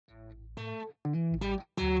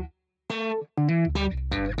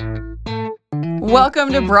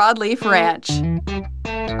Welcome to Broadleaf Ranch.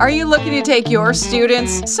 Are you looking to take your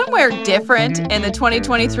students somewhere different in the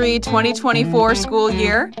 2023-2024 school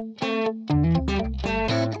year?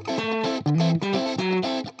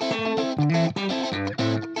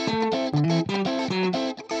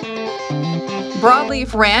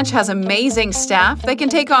 Broadleaf Ranch has amazing staff that can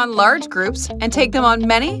take on large groups and take them on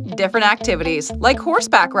many different activities, like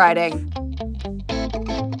horseback riding.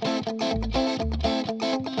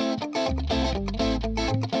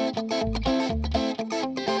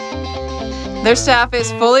 Their staff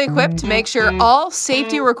is fully equipped to make sure all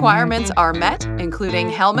safety requirements are met, including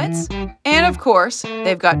helmets. And of course,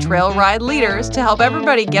 they've got trail ride leaders to help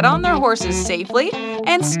everybody get on their horses safely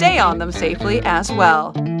and stay on them safely as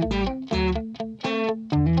well.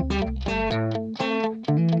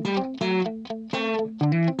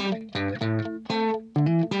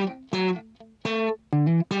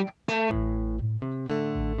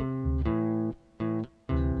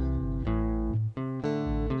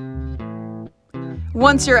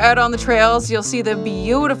 Once you're out on the trails, you'll see the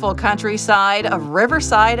beautiful countryside of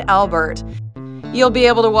Riverside, Albert. You'll be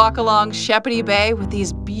able to walk along Sheppity Bay with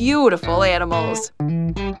these beautiful animals.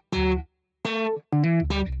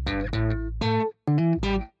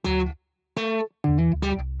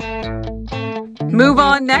 Move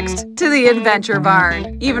on next to the Adventure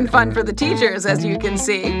Barn. Even fun for the teachers, as you can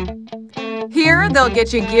see. Here, they'll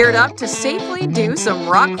get you geared up to safely do some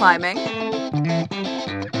rock climbing.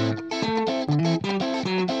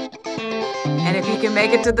 And if you can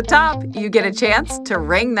make it to the top, you get a chance to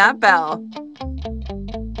ring that bell.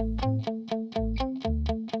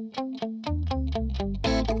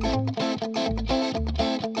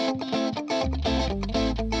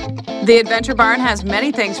 The Adventure Barn has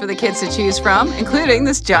many things for the kids to choose from, including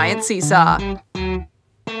this giant seesaw.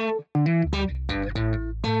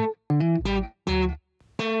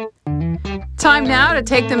 Time now to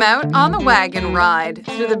take them out on the wagon ride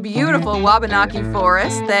through the beautiful Wabanaki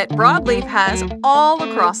forest that Broadleaf has all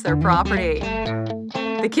across their property.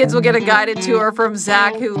 The kids will get a guided tour from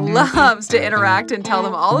Zach, who loves to interact and tell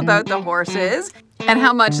them all about the horses and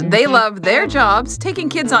how much they love their jobs taking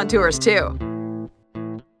kids on tours too.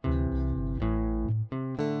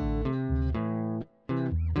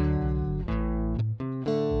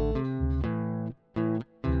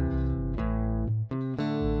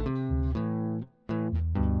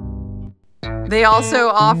 They also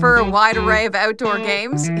offer a wide array of outdoor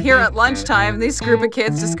games. Here at lunchtime, this group of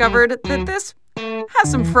kids discovered that this has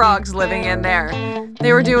some frogs living in there.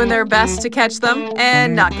 They were doing their best to catch them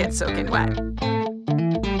and not get soaking wet.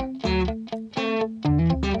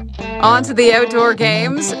 On to the outdoor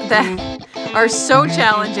games that are so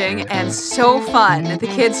challenging and so fun. The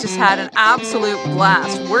kids just had an absolute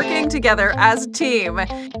blast working together as a team.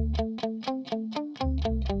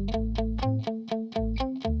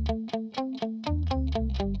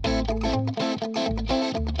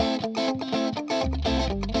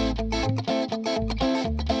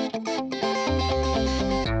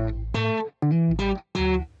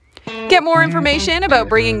 Get more information about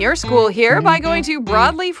bringing your school here by going to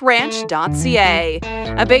broadleafranch.ca.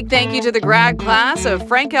 A big thank you to the grad class of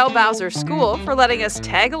Frank L. Bowser School for letting us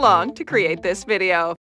tag along to create this video.